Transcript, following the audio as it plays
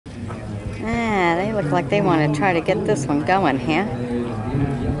look like they want to try to get this one going here.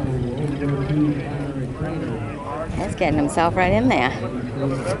 He's getting himself right in there.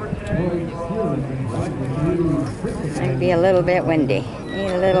 Might be a little bit windy.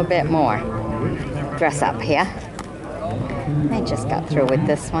 Need a little bit more dress up here. I just got through with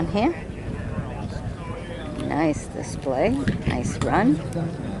this one here. Nice display. Nice run.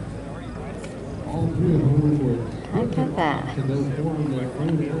 Look at that.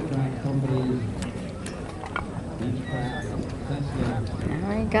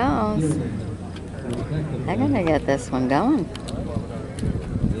 There he goes. They're going to get this one going.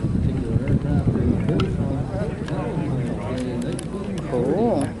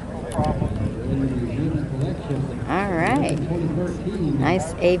 Cool. All right.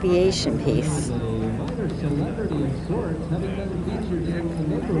 Nice aviation piece.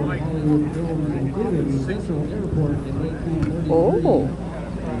 Oh,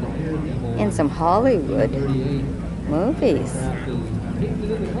 in some Hollywood movies.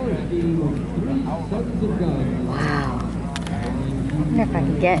 Wow. I wonder if I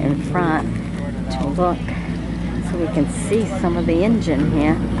can get in front to look so we can see some of the engine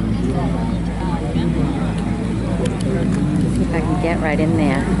here. See if I can get right in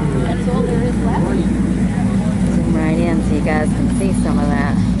there. That's all there is left. Zoom right in so you guys can see some of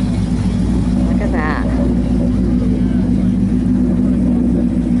that. Look at that.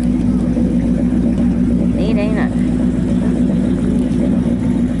 Neat, ain't it?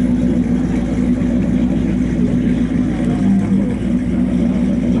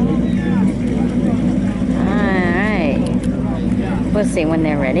 Alright. We'll see when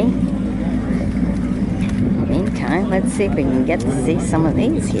they're ready. Meantime, let's see if we can get to see some of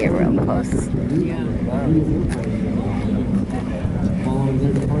these here real close.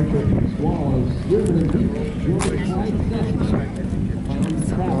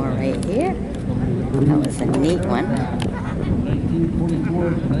 Some more right here. That was a neat one.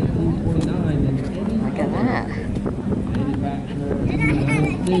 Look at that.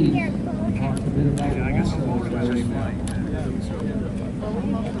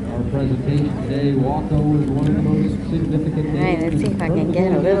 Our presentation today, Waco is one of the most significant. Alright, let's see if I can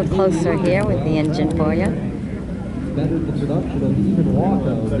get a little closer here with the engine for you. Better the production of even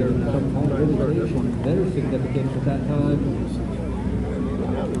Waco, given some kind of organization, their significance at that time.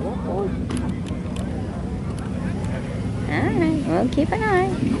 Alright, we'll keep an eye.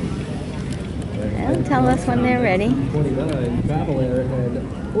 They'll tell us when they're ready. 29, Battle Air had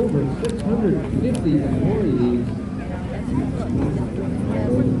over 650 employees.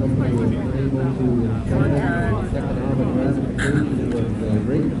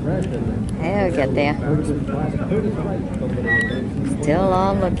 They'll get there. Still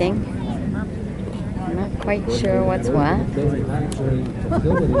all looking. I'm not quite sure what's what.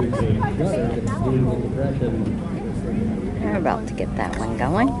 They're about to get that one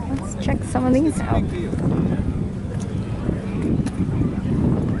going. Let's check some of these out.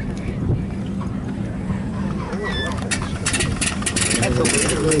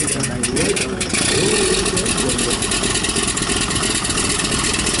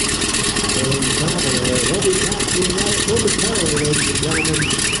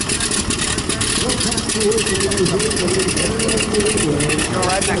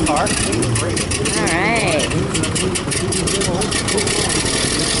 Ride that car. All right.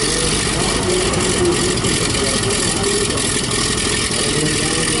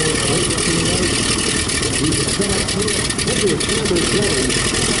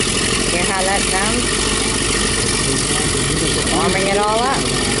 Hear how that sounds? Warming it all up.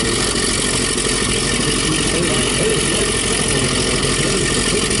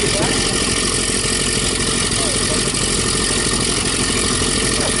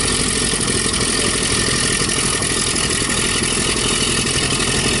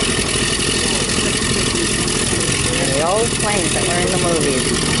 The old planes that were in the movies.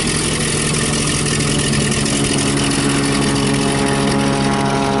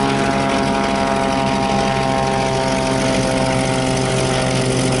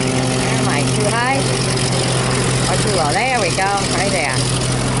 There we go, right there.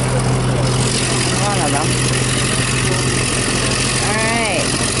 One of them. Alright.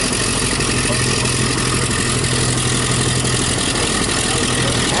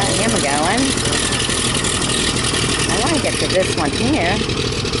 Got him going. I want to get to this one here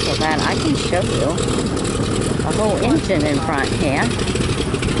so that I can show you the whole engine in front here.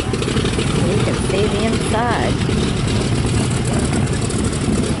 So you can see the inside.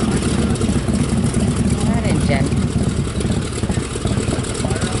 That engine.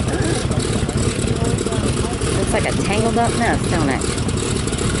 Looks like a tangled up mess, don't it?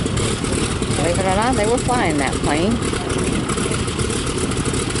 Believe it or not, Yeah, they were flying that plane.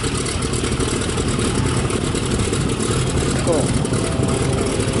 Cool.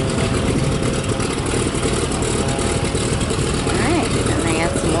 Alright, and they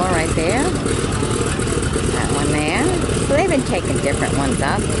have some more right there. That one there. So they've been taking different ones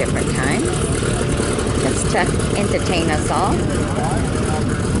off different times. Just to entertain us all.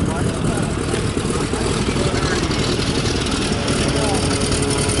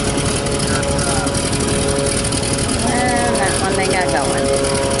 And that one they got going. You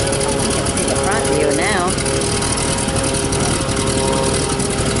can see the front view now.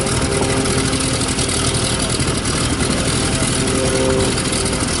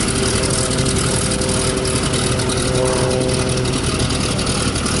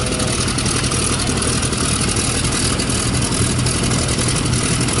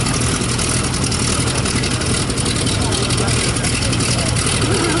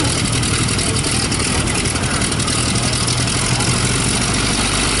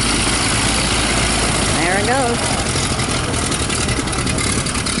 There it goes.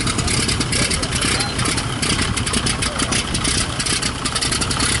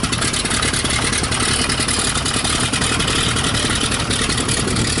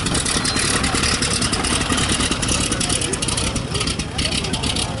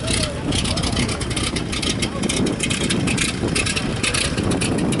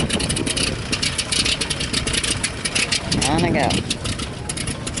 On I go.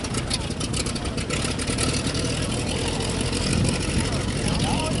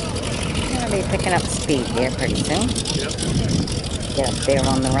 I'll be picking up speed here pretty soon. Get up there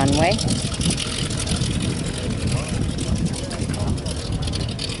on the runway.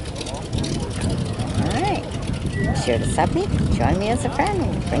 Alright. Be sure to sub me, join me as a friend,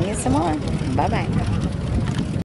 and bring you some more. Bye-bye.